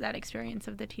has that experience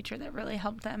of the teacher that really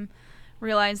helped them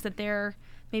realize that their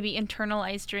maybe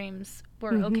internalized dreams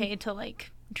were okay to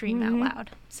like dream out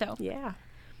loud. So yeah.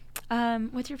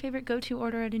 What's your favorite go-to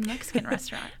order at a Mexican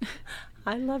restaurant?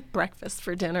 I love breakfast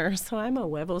for dinner, so I'm a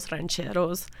huevos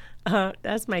rancheros.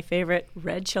 That's my favorite,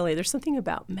 red chili. There's something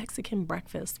about Mexican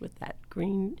breakfast with that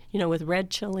green, with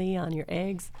red chili on your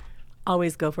eggs.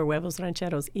 Always go for huevos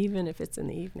rancheros, even if it's in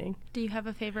the evening. Do you have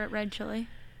a favorite red chili?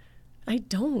 I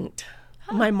don't.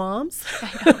 Oh. My mom's?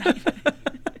 I know, right?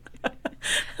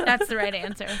 That's the right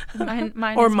answer. Mine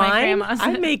or is my grandma's.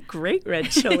 I make great red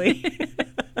chili.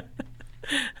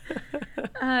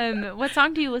 What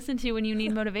song do you listen to when you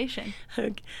need motivation?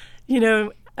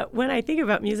 When I think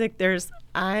about music,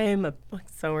 I'm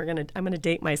gonna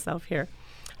date myself here.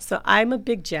 So I'm a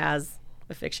big jazz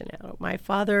aficionado. My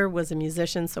father was a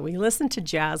musician, so we listened to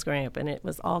jazz growing up, and it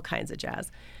was all kinds of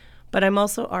jazz. But I'm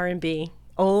also R&B,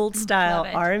 old style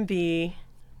R&B,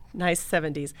 nice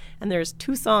 70s. And there's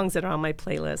 2 songs that are on my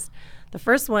playlist. The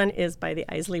first one is by the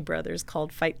Isley Brothers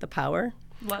called Fight the Power.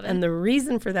 Love it. And the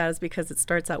reason for that is because it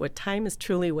starts out with time is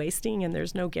truly wasting and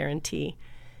there's no guarantee.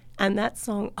 And that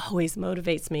song always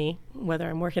motivates me, whether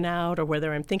I'm working out or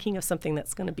whether I'm thinking of something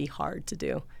that's going to be hard to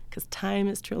do, because time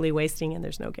is truly wasting and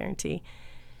there's no guarantee.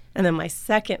 And then my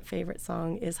second favorite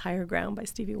song is Higher Ground by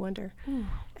Stevie Wonder.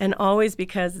 And always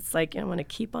because it's like, I want to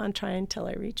keep on trying till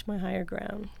I reach my higher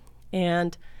ground.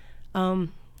 And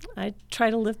I try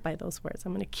to live by those words.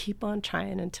 I'm going to keep on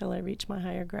trying until I reach my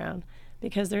higher ground,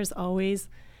 because there's always,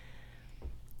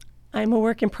 I'm a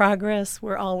work in progress.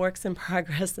 We're all works in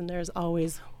progress, and there's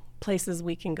always places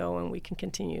we can go and we can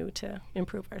continue to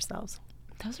improve ourselves.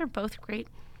 Those are both great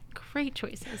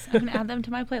choices. I'm going to add them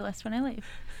to my playlist when I leave.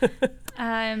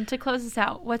 To close this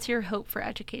out, what's your hope for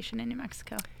education in New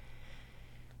Mexico?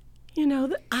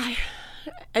 I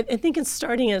think in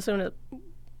starting, I was going to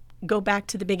go back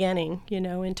to the beginning,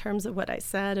 in terms of what I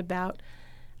said about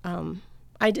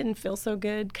I didn't feel so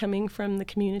good coming from the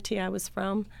community I was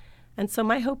from. And so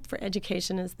my hope for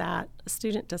education is that a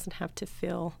student doesn't have to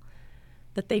feel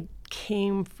that they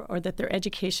came or that their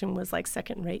education was like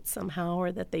second rate somehow,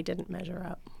 or that they didn't measure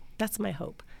up. That's my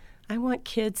hope. I want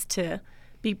kids to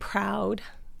be proud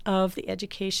of the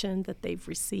education that they've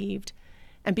received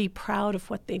and be proud of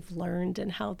what they've learned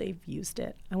and how they've used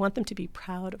it. I want them to be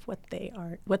proud of what they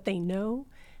know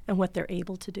and what they're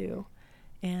able to do.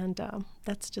 And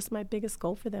that's just my biggest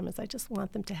goal for them, is I just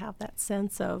want them to have that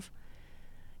sense of,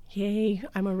 yay,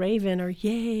 I'm a Raven, or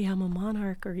yay, I'm a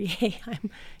Monarch, or yay, I'm,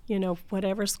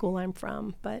 whatever school I'm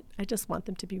from. But I just want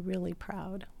them to be really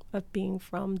proud of being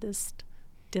from this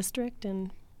district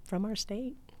and from our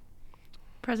state.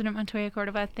 President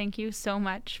Montoya-Cordova, thank you so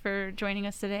much for joining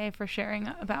us today, for sharing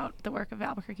about the work of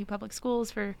Albuquerque Public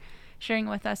Schools, for sharing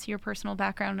with us your personal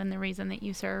background and the reason that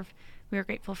you serve. We are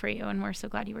grateful for you, and we're so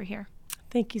glad you were here.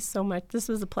 Thank you so much. This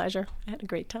was a pleasure. I had a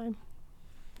great time.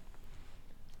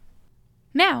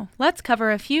 Now, let's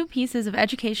cover a few pieces of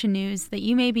education news that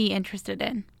you may be interested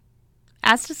in.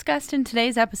 As discussed in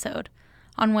today's episode,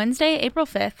 On Wednesday, April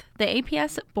 5th, the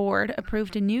APS board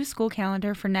approved a new school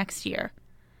calendar for next year.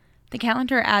 The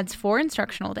calendar adds 4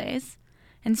 instructional days,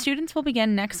 and students will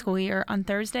begin next school year on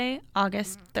Thursday,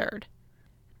 August 3rd.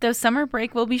 Though summer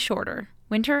break will be shorter,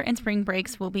 winter and spring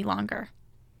breaks will be longer.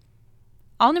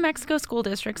 All New Mexico school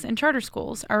districts and charter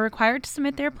schools are required to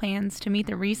submit their plans to meet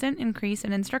the recent increase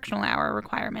in instructional hour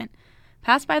requirement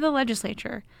passed by the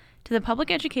legislature to the Public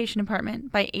Education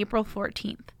Department by April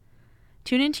 14th.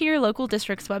 Tune into your local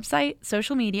district's website,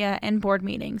 social media, and board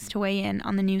meetings to weigh in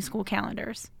on the new school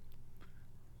calendars.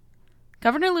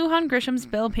 Governor Lujan Grisham's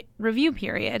bill review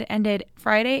period ended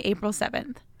Friday, April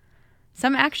 7th.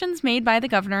 Some actions made by the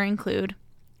governor include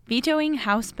vetoing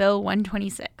House Bill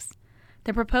 126,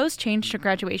 the proposed change to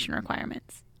graduation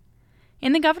requirements.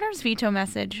 In the governor's veto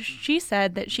message, she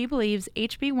said that she believes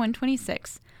HB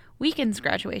 126 weakens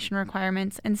graduation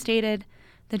requirements and stated,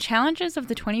 "The challenges of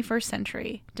the 21st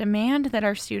century demand that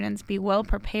our students be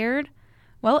well-prepared,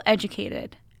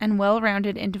 well-educated, and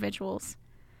well-rounded individuals."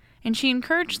 And she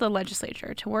encouraged the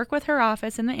legislature to work with her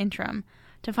office in the interim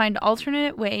to find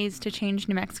alternate ways to change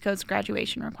New Mexico's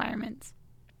graduation requirements.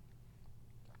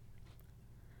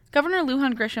 Governor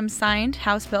Lujan Grisham signed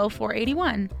House Bill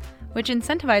 481, which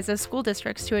incentivizes school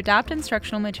districts to adopt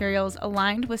instructional materials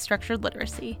aligned with structured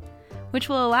literacy, which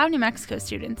will allow New Mexico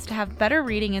students to have better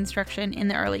reading instruction in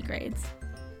the early grades.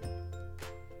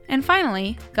 And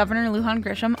finally, Governor Lujan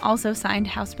Grisham also signed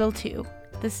House Bill 2,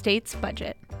 the state's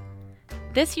budget.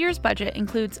 This year's budget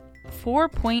includes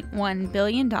 $4.1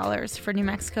 billion for New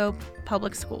Mexico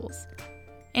public schools,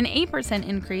 an 8%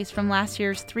 increase from last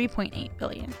year's $3.8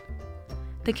 billion.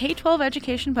 The K-12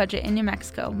 education budget in New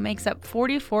Mexico makes up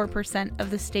 44%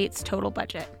 of the state's total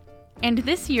budget. And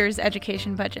this year's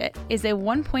education budget is a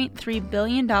 $1.3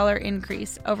 billion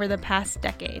increase over the past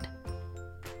decade.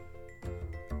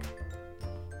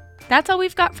 That's all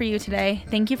we've got for you today.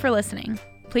 Thank you for listening.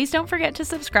 Please don't forget to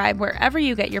subscribe wherever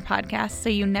you get your podcasts so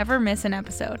you never miss an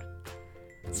episode.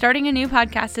 Starting a new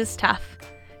podcast is tough,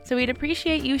 so we'd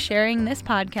appreciate you sharing this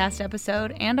podcast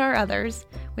episode and our others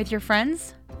with your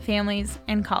friends, families,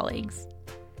 and colleagues.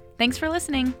 Thanks for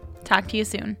listening. Talk to you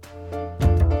soon.